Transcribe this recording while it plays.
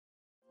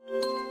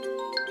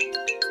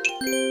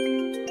In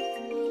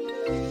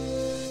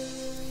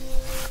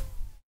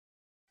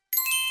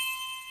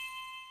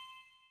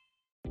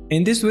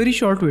this very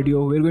short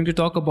video, we're going to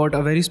talk about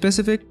a very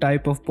specific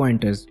type of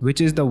pointers,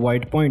 which is the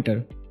void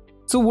pointer.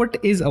 So what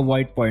is a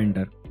void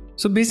pointer?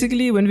 So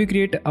basically when we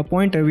create a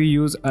pointer, we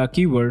use a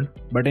keyword,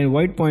 but in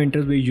void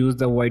pointers, we use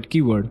the void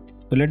keyword.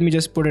 So let me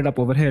just put it up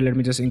over here. Let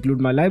me just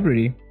include my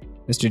library,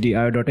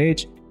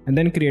 stdio.h, and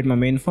then create my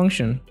main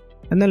function.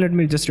 And then let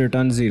me just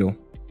return 0.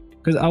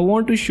 Because I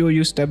want to show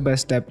you step by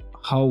step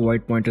how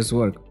void pointers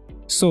work.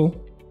 So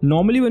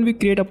normally when we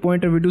create a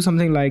pointer, we do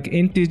something like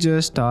integer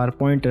star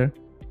pointer.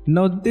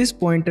 Now this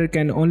pointer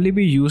can only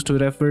be used to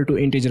refer to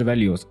integer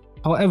values.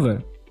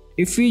 However,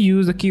 if we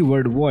use the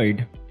keyword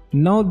void,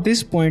 now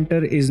this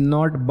pointer is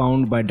not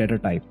bound by data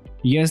type.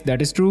 Yes,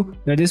 that is true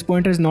that this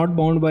pointer is not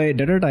bound by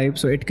data type,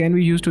 so it can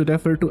be used to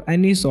refer to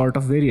any sort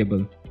of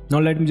variable. Now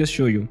let me just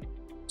show you.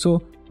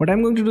 So what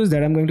I'm going to do is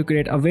that I'm going to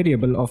create a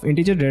variable of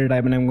integer data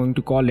type and I'm going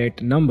to call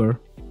it number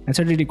and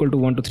set it equal to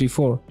 1, 2, 3,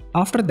 4.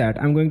 After that,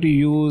 I'm going to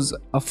use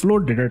a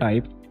float data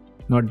type,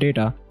 not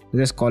data.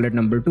 Just call it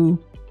number2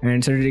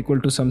 and set it equal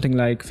to something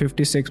like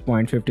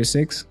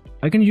 56.56.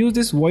 I can use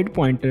this void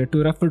pointer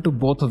to refer to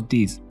both of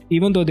these,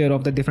 even though they are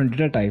of the different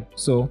data type.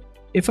 So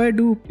if I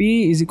do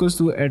p is equals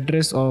to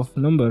address of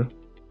number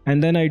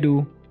and then I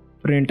do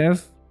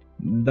printf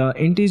the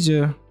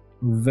integer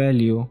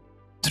value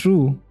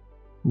through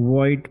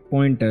void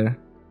pointer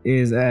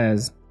is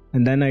as,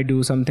 and then I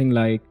do something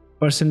like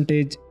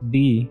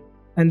 %d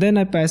and then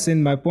I pass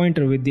in my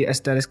pointer with the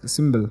asterisk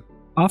symbol.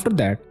 After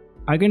that,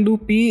 I can do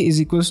p is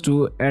equals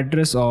to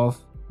address of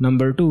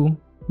number2.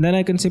 Then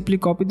I can simply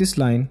copy this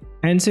line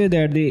and say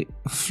that the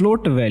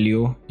float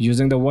value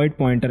using the void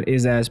pointer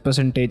is as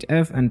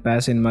 %f and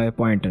pass in my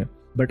pointer.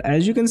 But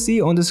as you can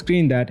see on the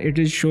screen that it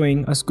is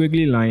showing a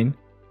squiggly line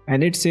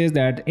and it says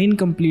that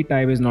incomplete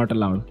type is not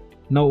allowed.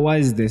 Now why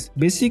is this?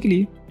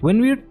 Basically,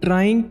 when we are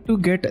trying to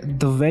get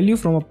the value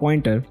from a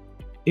pointer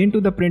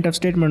into the printf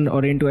statement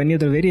or into any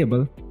other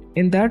variable,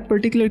 in that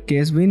particular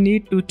case we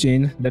need to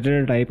change the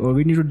data type or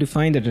we need to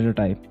define the data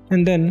type,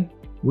 and then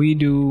we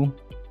do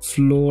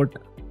float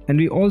and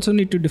we also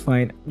need to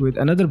define with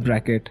another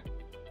bracket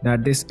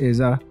that this is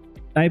a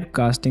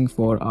typecasting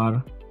for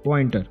our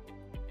pointer.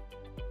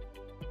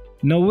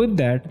 Now with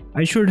that,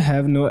 I should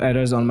have no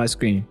errors on my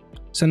screen.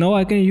 So now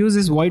I can use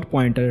this void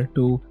pointer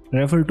to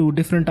refer to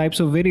different types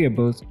of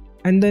variables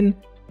and then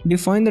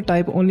define the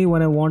type only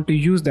when I want to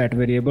use that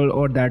variable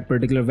or that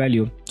particular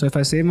value. So if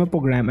I save my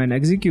program and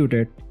execute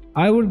it,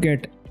 I would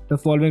get the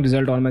following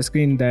result on my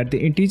screen that the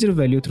integer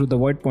value through the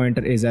void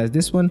pointer is as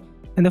this one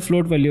and the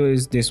float value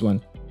is this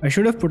one. I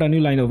should have put a new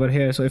line over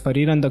here, so if I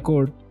rerun the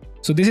code,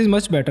 so this is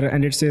much better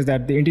and it says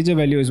that the integer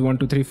value is 1,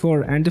 2, 3,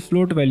 4 and the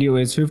float value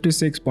is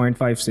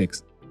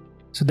 56.56.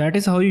 So that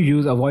is how you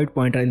use a void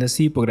pointer in the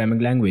C programming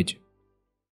language.